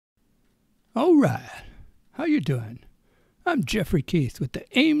All right. How you doing? I'm Jeffrey Keith with the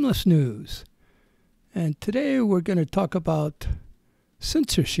Aimless News. And today we're going to talk about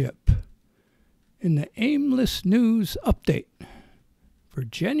censorship in the Aimless News update for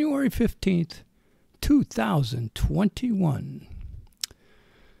January 15th, 2021.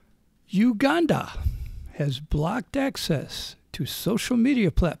 Uganda has blocked access to social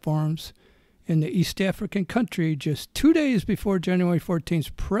media platforms in the East African country just 2 days before January 14th's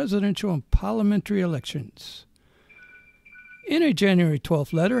presidential and parliamentary elections. In a January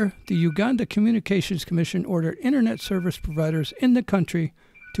 12th letter, the Uganda Communications Commission ordered internet service providers in the country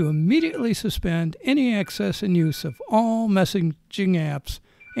to immediately suspend any access and use of all messaging apps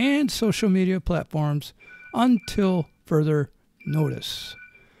and social media platforms until further notice.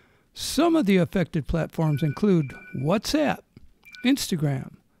 Some of the affected platforms include WhatsApp,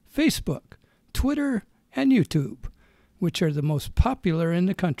 Instagram, Facebook, Twitter, and YouTube, which are the most popular in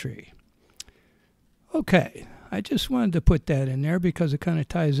the country. Okay, I just wanted to put that in there because it kind of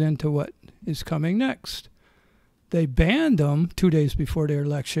ties into what is coming next. They banned them 2 days before their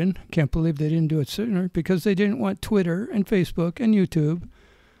election. Can't believe they didn't do it sooner because they didn't want Twitter and Facebook and YouTube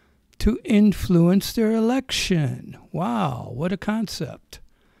to influence their election. Wow, what a concept.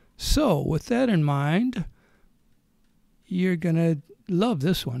 So, with that in mind, you're going to love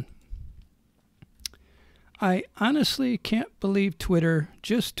this one. I honestly can't believe Twitter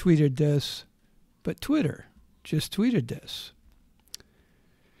just tweeted this, but Twitter just tweeted this.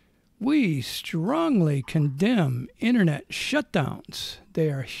 We strongly condemn internet shutdowns. They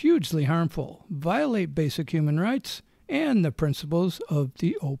are hugely harmful, violate basic human rights, and the principles of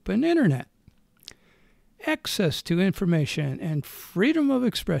the open internet. Access to information and freedom of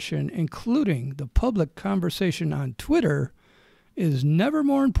expression, including the public conversation on Twitter, is never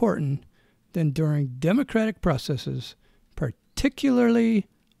more important than during democratic processes, particularly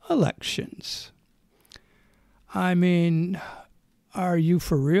elections. I mean, are you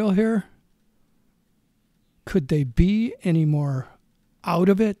for real here? Could they be any more out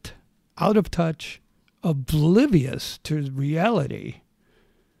of it, out of touch, oblivious to reality?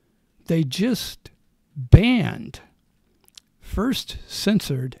 They just banned, first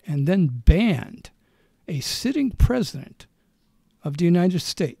censored and then banned a sitting president of the United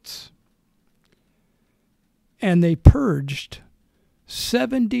States. And they purged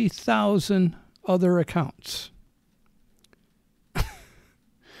 70,000 other accounts.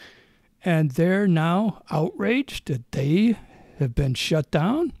 And they're now outraged that they have been shut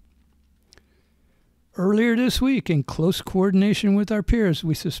down. Earlier this week, in close coordination with our peers,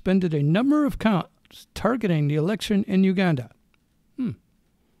 we suspended a number of accounts targeting the election in Uganda.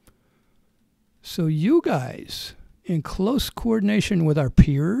 So you guys, in close coordination with our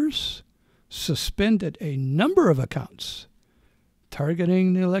peers, suspended a number of accounts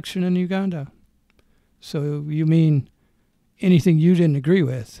targeting the election in Uganda. So you mean anything you didn't agree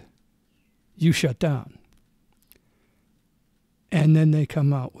with, you shut down. And then they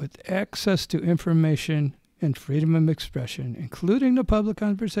come out with access to information and freedom of expression, including the public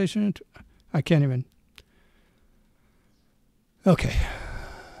conversation. I can't even. Okay,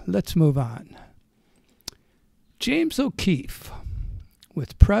 let's move on. James O'Keefe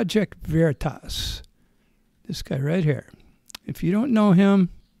with Project Veritas. This guy right here. If you don't know him,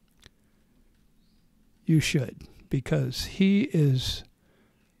 you should, because he is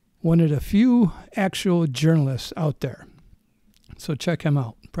one of the few actual journalists out there. So check him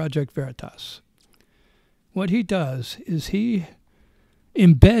out, Project Veritas. What he does is he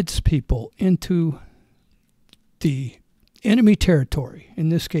embeds people into the enemy territory, in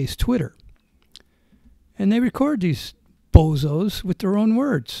this case Twitter. And they record these bozos with their own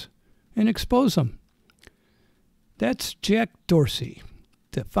words and expose them. That's Jack Dorsey,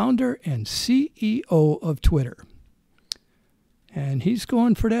 the founder and CEO of Twitter. And he's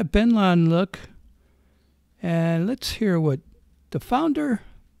going for that Bin Laden look. And let's hear what the founder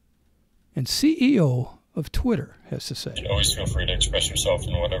and CEO of Twitter has to say. You always feel free to express yourself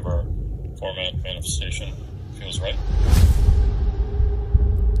in whatever format, manifestation feels right.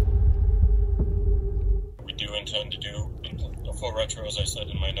 We do intend to do a full retro, as I said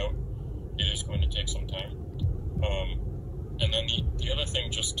in my note. It is going to take some time. And then the other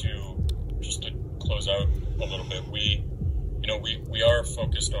thing, just to close out a little bit, we are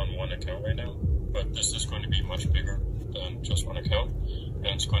focused on one account right now, but this is going to be much bigger than just one account, and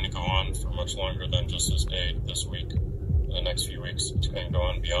it's going to go on for much longer than just this day, this week, the next few weeks. It's going to go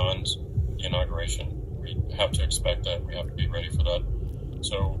on beyond the inauguration. We have to expect that. We have to be ready for that.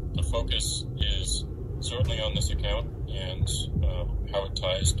 So the focus is certainly on this account and how it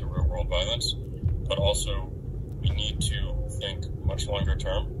ties to real-world violence, but also we need to think much longer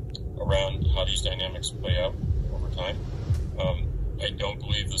term around how these dynamics play out over time. I don't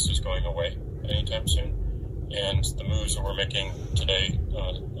believe this is going away anytime soon. And the moves that we're making today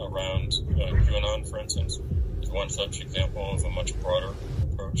around QAnon, for instance, is one such example of a much broader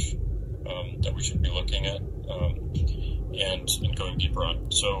approach that we should be looking at and going deeper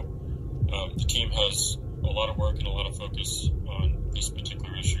on. So the team has a lot of work and a lot of focus on this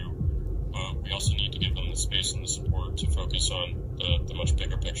particular issue. We also need to give them the space and the support to focus on the much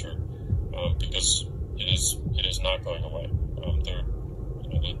bigger picture, because it is not going away.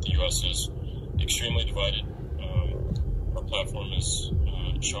 The U.S. is extremely divided. Our platform is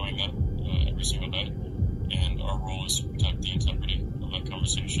showing that every single day, and our role is to protect the integrity of that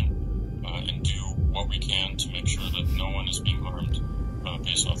conversation and do what we can to make sure that no one is being harmed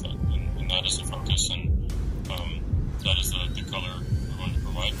based off that. And that is the focus, and that is the color we want to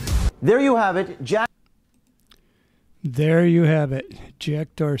provide. There you have it, Jack. There you have it,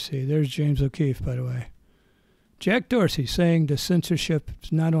 Jack Dorsey. There's James O'Keefe, by the way. Jack Dorsey saying the censorship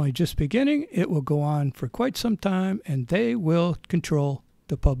is not only just beginning, it will go on for quite some time, and they will control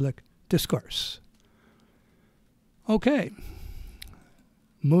the public discourse. Okay,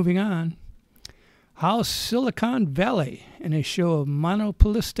 moving on. How Silicon Valley, in a show of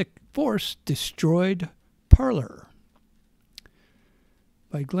monopolistic force, destroyed Parler.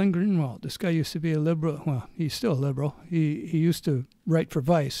 By Glenn Greenwald. This guy used to be a liberal. Well, he's still a liberal. He used to write for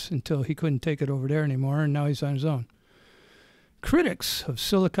Vice until he couldn't take it over there anymore, and now he's on his own. Critics of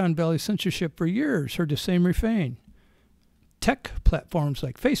Silicon Valley censorship for years heard the same refrain. Tech platforms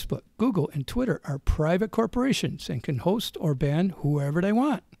like Facebook, Google, and Twitter are private corporations and can host or ban whoever they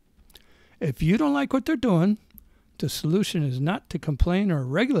want. If you don't like what they're doing, the solution is not to complain or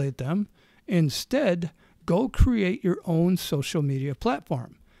regulate them. Instead, go create your own social media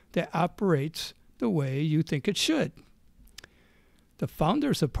platform that operates the way you think it should. The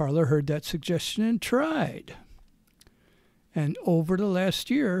founders of Parler heard that suggestion and tried. And over the last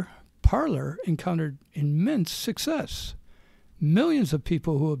year, Parler encountered immense success. Millions of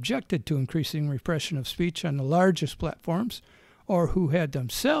people who objected to increasing repression of speech on the largest platforms, or who had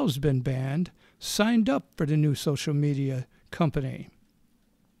themselves been banned, signed up for the new social media company.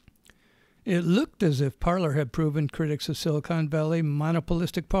 It looked as if Parler had proven critics of Silicon Valley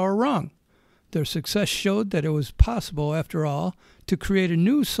monopolistic power wrong. Their success showed that it was possible, after all, to create a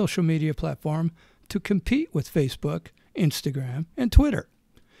new social media platform to compete with Facebook, Instagram, and Twitter.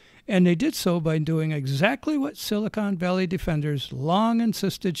 And they did so by doing exactly what Silicon Valley defenders long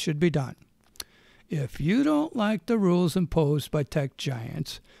insisted should be done. If you don't like the rules imposed by tech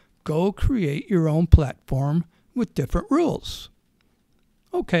giants, go create your own platform with different rules.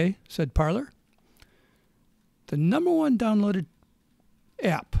 Okay, said Parler. The #1 downloaded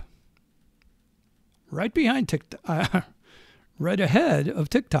app, right behind TikTok, right ahead of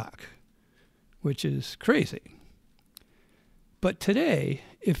TikTok, which is crazy. But today,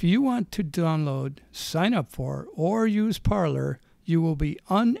 if you want to download, sign up for, or use Parler, you will be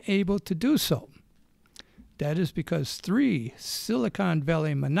unable to do so. That is because 3 Silicon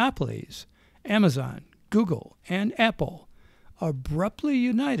Valley monopolies, Amazon, Google, and Apple, abruptly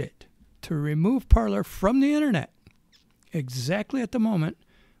united to remove Parler from the internet, exactly at the moment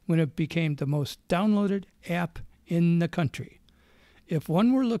when it became the most downloaded app in the country. If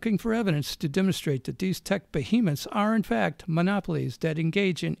one were looking for evidence to demonstrate that these tech behemoths are in fact monopolies that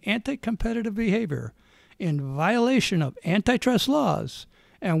engage in anti-competitive behavior in violation of antitrust laws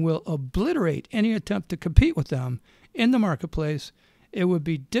and will obliterate any attempt to compete with them in the marketplace, it would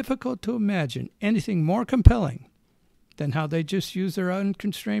be difficult to imagine anything more compelling than how they just use their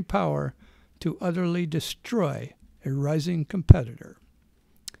unconstrained power to utterly destroy a rising competitor.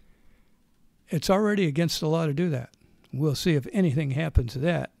 It's already against the law to do that. We'll see if anything happens to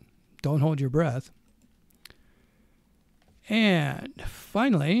that. Don't hold your breath. And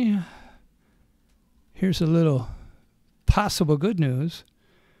finally, here's a little possible good news.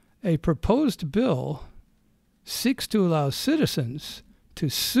 A proposed bill seeks to allow citizens to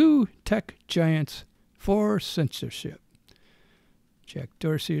sue tech giants for censorship. Jack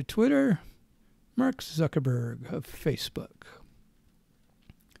Dorsey of Twitter, Mark Zuckerberg of Facebook.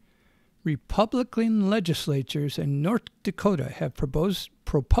 Republican legislatures in North Dakota have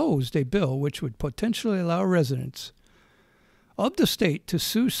proposed a bill which would potentially allow residents of the state to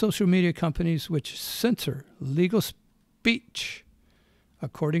sue social media companies which censor legal speech.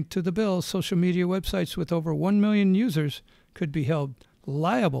 According to the bill, social media websites with over 1 million users could be held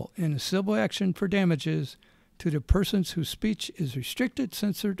liable in a civil action for damages to the persons whose speech is restricted,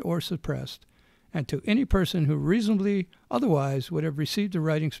 censored, or suppressed, and to any person who reasonably otherwise would have received a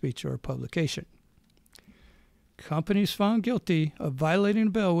writing, speech, or publication. companies found guilty of violating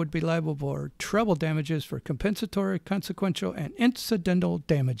the bill would be liable for treble damages for compensatory, consequential, and incidental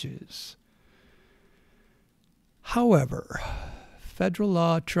damages. However, federal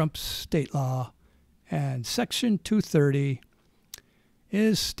law trumps state law, and Section 230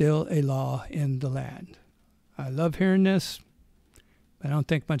 is still a law in the land. I love hearing this, but I don't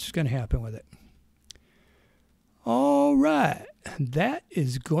think much is going to happen with it. All right, that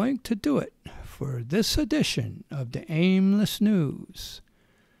is going to do it for this edition of the Aimless News.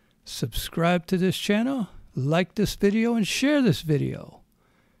 Subscribe to this channel, like this video, and share this video.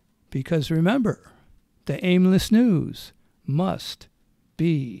 Because remember, the Aimless News must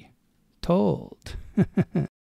be told.